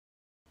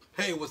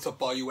Hey, what's up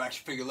all you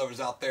action figure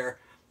lovers out there?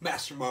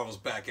 Master Marvel's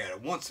back at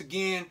it once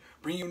again,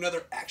 bringing you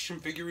another action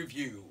figure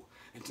review.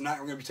 And tonight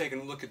we're going to be taking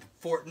a look at the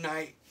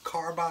Fortnite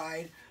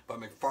Carbide by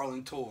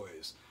McFarlane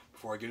Toys.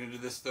 Before I get into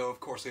this though, of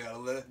course I gotta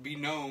let it be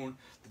known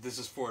that this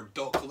is for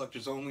adult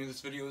collectors only. This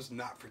video is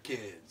not for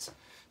kids.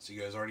 So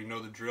you guys already know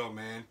the drill,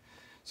 man.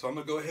 So I'm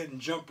going to go ahead and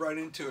jump right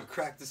into it,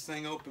 crack this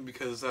thing open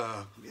because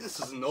this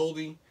is an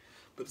oldie,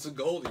 but it's a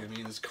goldie. I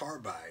mean, it's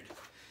Carbide.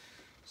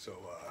 So,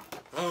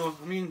 I don't know,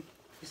 I mean,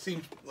 he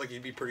seemed like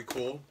he'd be pretty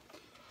cool.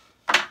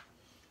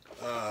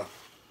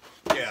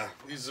 Yeah,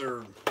 these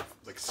are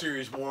like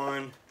Series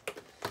 1.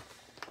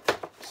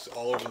 It's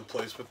all over the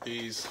place with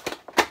these.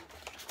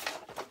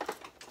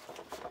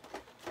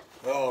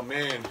 Oh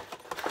man,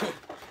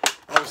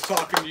 I was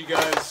talking to you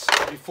guys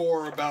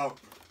before about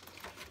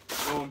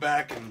going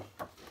back and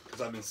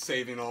because I've been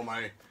saving all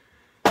my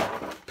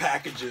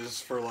packages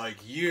for like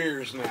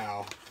years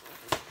now.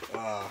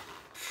 I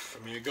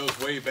mean, it goes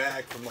way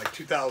back from like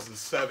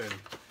 2007.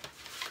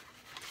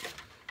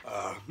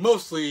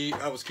 Mostly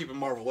I was keeping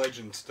Marvel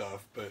Legends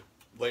stuff, but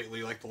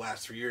lately, like the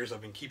last 3 years,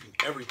 I've been keeping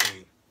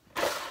everything.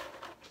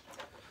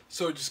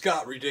 So it just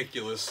got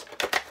ridiculous.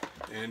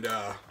 And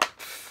I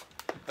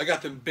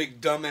got them big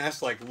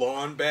dumbass like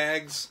lawn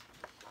bags.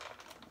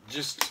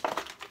 Just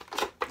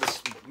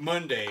this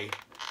Monday,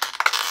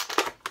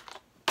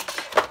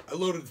 I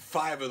loaded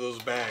 5 of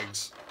those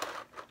bags.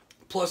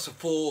 Plus a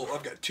full,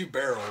 I've got 2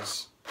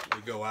 barrels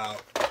that go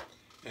out.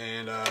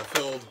 And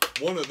filled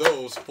one of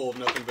those full of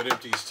nothing but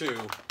empties too.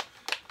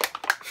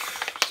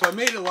 So I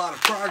made a lot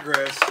of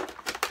progress,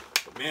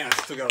 but man, I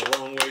still got a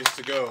long ways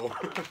to go.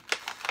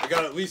 I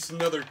got at least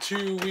another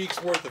 2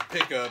 weeks worth of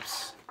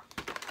pickups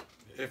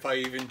if I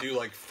even do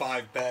like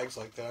 5 bags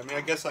like that. I mean,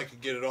 I guess I could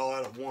get it all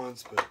out at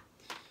once, but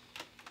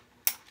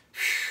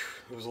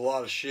it was a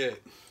lot of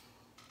shit.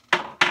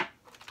 But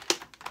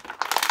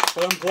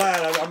I'm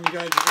glad. I'm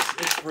going to.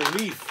 It's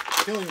relief,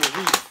 feeling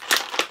relief.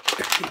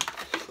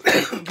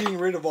 Getting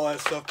rid of all that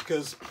stuff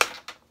because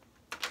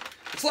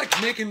it's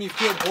like making me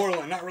feel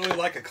borderline, not really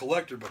like a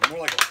collector, but more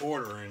like a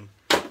hoarder. And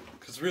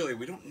because really,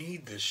 we don't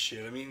need this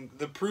shit. I mean,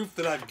 the proof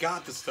that I've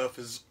got this stuff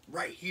is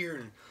right here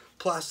in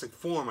plastic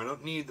form. I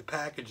don't need the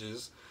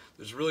packages.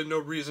 There's really no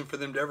reason for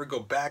them to ever go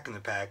back in the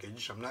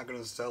package. I'm not going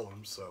to sell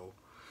them, so.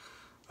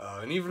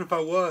 And even if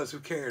I was, who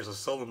cares? I'll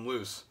sell them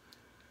loose.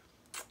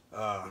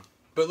 But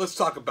let's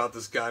talk about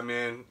this guy,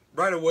 man.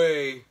 Right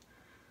away,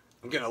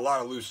 I'm getting a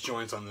lot of loose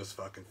joints on this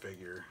fucking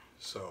figure.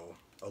 So,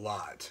 a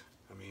lot.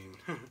 I mean,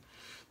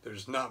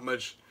 there's not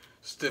much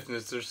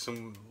stiffness. There's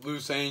some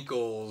loose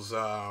ankles,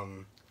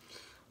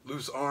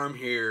 loose arm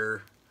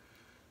here.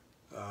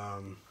 Yeah,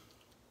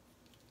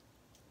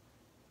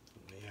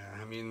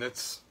 I mean,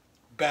 that's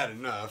bad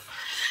enough.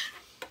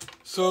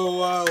 So,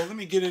 let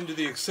me get into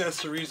the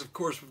accessories. Of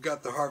course, we've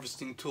got the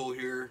harvesting tool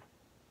here.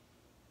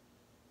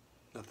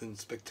 Nothing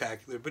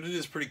spectacular, but it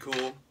is pretty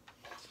cool.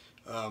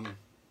 I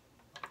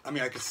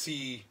mean, I could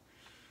see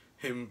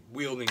him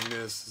wielding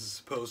this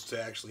as opposed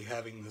to actually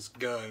having this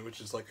gun,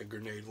 which is like a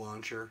grenade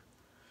launcher.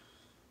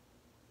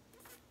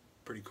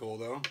 Pretty cool,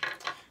 though.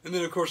 And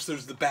then, of course,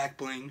 there's the back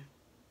bling,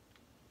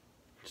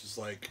 which is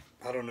like,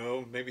 I don't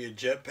know, maybe a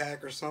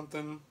jetpack or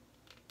something,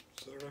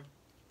 sort of.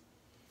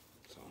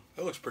 So,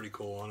 that looks pretty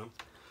cool on him.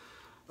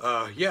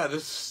 Yeah,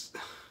 this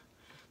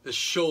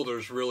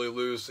shoulder's really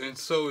loose, and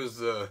so is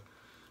the,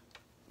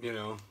 you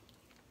know,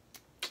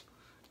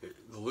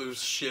 the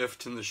loose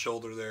shift in the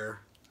shoulder there,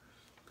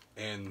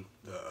 and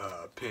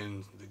the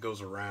pin that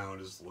goes around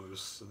is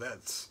loose, so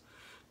that's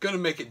gonna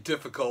make it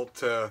difficult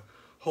to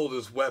hold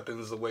his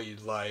weapons the way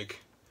you'd like.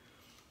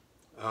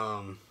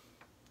 I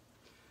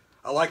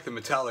like the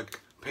metallic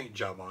paint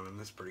job on him.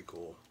 That's pretty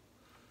cool.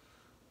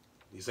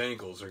 These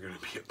ankles are gonna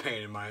be a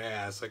pain in my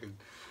ass. I can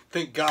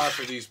thank God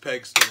for these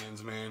peg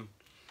stands, man.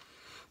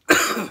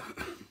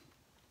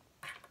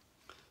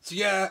 So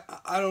yeah,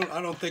 I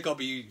don't think I'll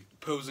be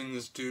posing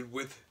this dude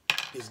with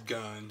his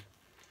gun.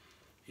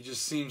 He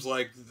just seems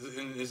like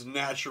in his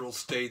natural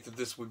state that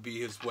this would be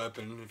his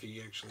weapon if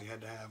he actually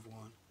had to have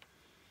one.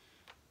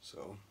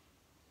 So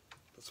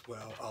that's why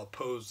I'll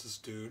pose this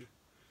dude.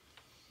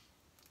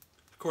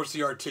 Of course,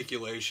 the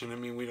articulation. I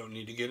mean, we don't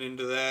need to get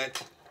into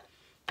that.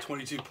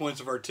 22 points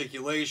of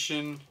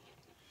articulation.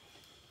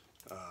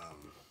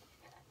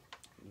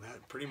 And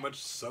that pretty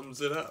much sums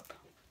it up.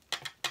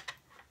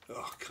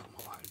 Oh, come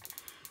on.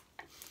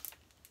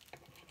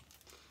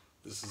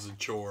 This is a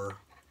chore.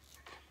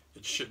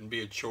 It shouldn't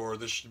be a chore.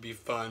 This should be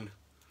fun.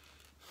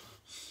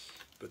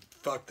 But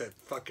fuck, that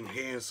fucking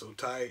hand's so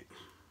tight.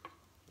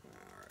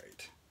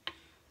 Alright.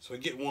 So I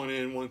get one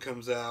in, one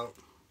comes out.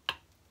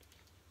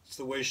 It's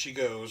the way she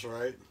goes,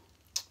 right?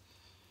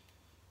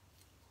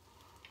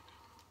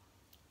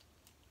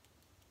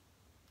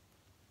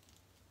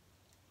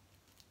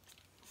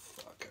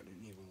 Fuck, I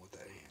didn't even want that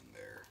hand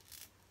there.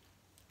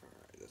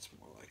 Alright, that's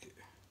more like it.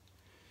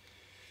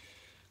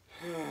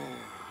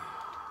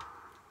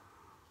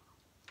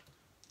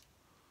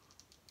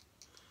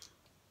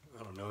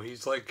 I don't know,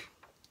 he's like,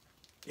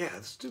 yeah,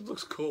 this dude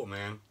looks cool,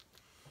 man.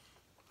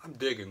 I'm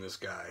digging this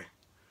guy.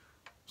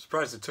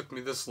 Surprised it took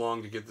me this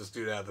long to get this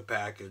dude out of the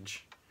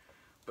package.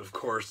 But of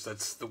course,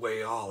 that's the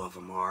way all of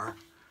them are.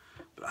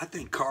 But I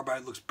think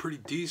Carbide looks pretty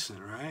decent,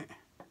 right?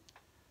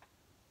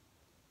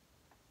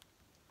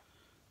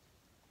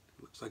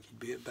 Looks like he'd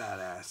be a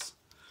badass.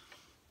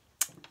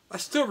 I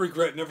still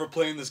regret never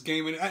playing this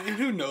game, and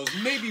who knows,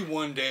 maybe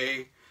one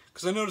day,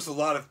 because I noticed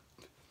I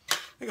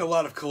think a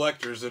lot of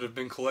collectors that have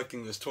been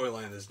collecting this toy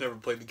line that's never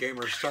played the game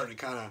are starting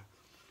to kind of,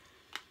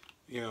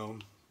 you know,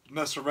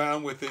 mess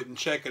around with it and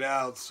check it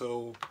out.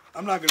 So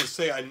I'm not going to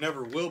say I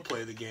never will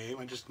play the game,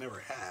 I just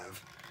never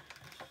have.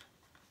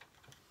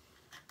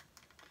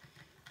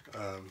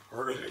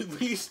 Or at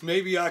least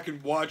maybe I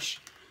can watch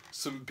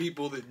some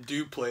people that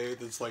do play it,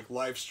 that's like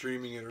live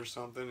streaming it or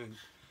something, and,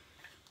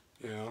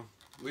 you know,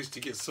 at least to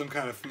get some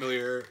kind of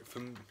familiar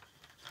from,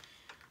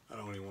 I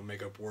don't even want to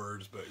make up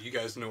words, but you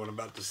guys know what I'm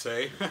about to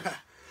say.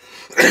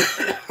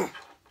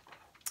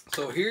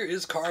 So here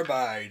is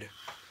Carbide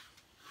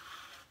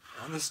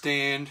on the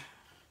stand.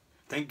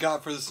 Thank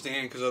God for the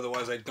stand, because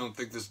otherwise I don't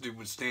think this dude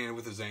would stand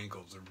with his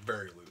ankles. They're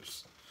very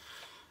loose.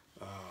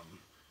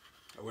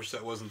 I wish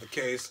that wasn't the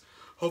case.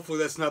 Hopefully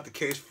that's not the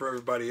case for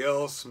everybody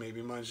else.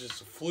 Maybe mine's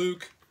just a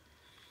fluke.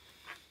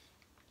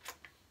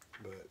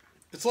 But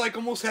it's like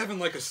almost having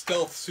like a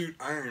stealth suit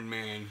Iron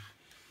Man.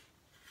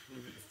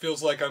 It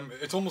feels like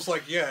it's almost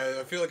like, yeah,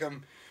 I feel like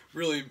I'm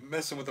really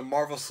messing with a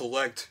Marvel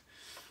Select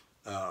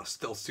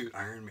stealth suit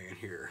Iron Man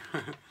here.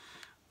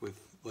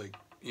 With, like,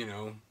 you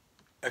know,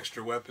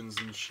 extra weapons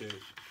and shit.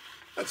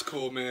 That's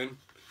cool, man.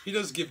 He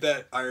does give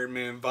that Iron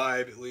Man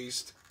vibe, at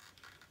least.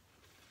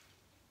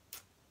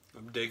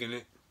 I'm digging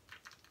it.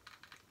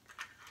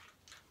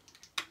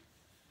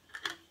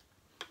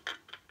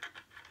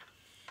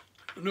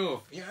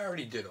 No, yeah, I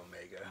already did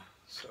Omega,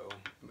 so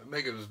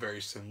Omega was very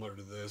similar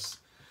to this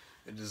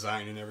in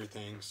design and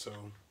everything, so,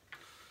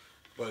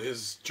 but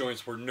his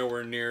joints were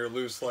nowhere near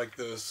loose like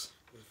this,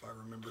 if I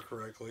remember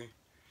correctly.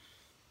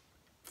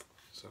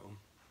 So,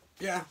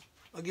 yeah,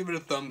 I'll give it a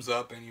thumbs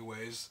up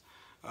anyways.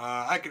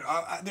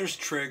 There's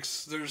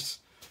tricks, there's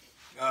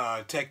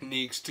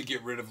techniques to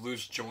get rid of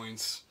loose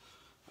joints.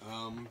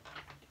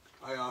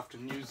 I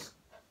often use,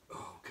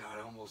 oh god,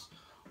 I almost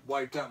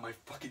wiped out my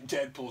fucking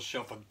Deadpool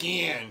shelf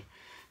again.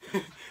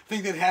 I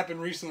think that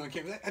happened recently.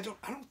 I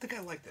don't think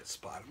I like that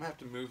spot. I'm gonna have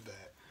to move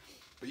that.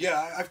 But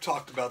yeah, I've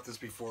talked about this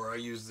before. I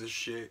use this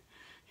shit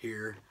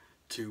here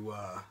to, you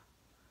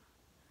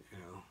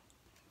know,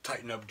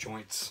 tighten up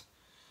joints.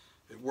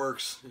 It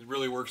works. It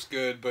really works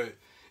good, but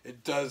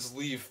it does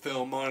leave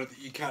film on it that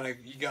you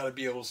gotta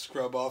be able to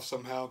scrub off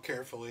somehow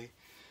carefully.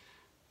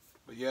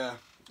 But yeah,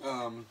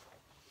 but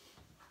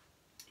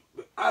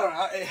I don't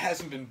know. It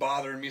hasn't been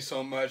bothering me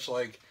so much.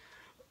 Like,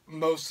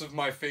 most of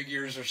my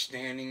figures are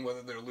standing,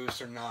 whether they're loose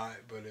or not,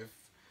 but if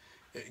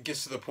it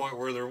gets to the point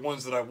where they're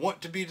ones that I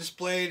want to be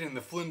displayed and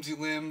the flimsy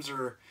limbs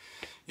are,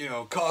 you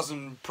know,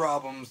 causing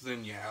problems,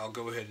 then yeah, I'll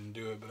go ahead and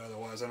do it, but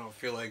otherwise I don't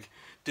feel like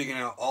digging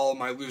out all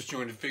my loose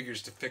jointed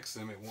figures to fix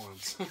them at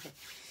once. But,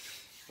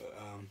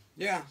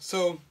 yeah,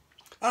 so,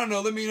 I don't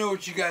know, let me know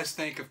what you guys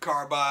think of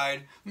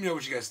Carbide, let me know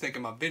what you guys think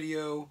of my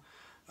video.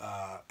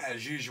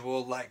 As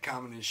usual, like,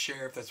 comment, and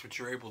share if that's what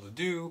you're able to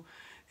do.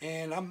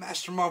 And I'm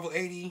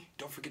MasterMarvel80.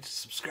 Don't forget to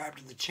subscribe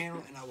to the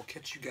channel, and I will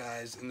catch you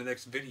guys in the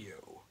next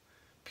video.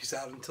 Peace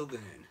out until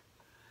then.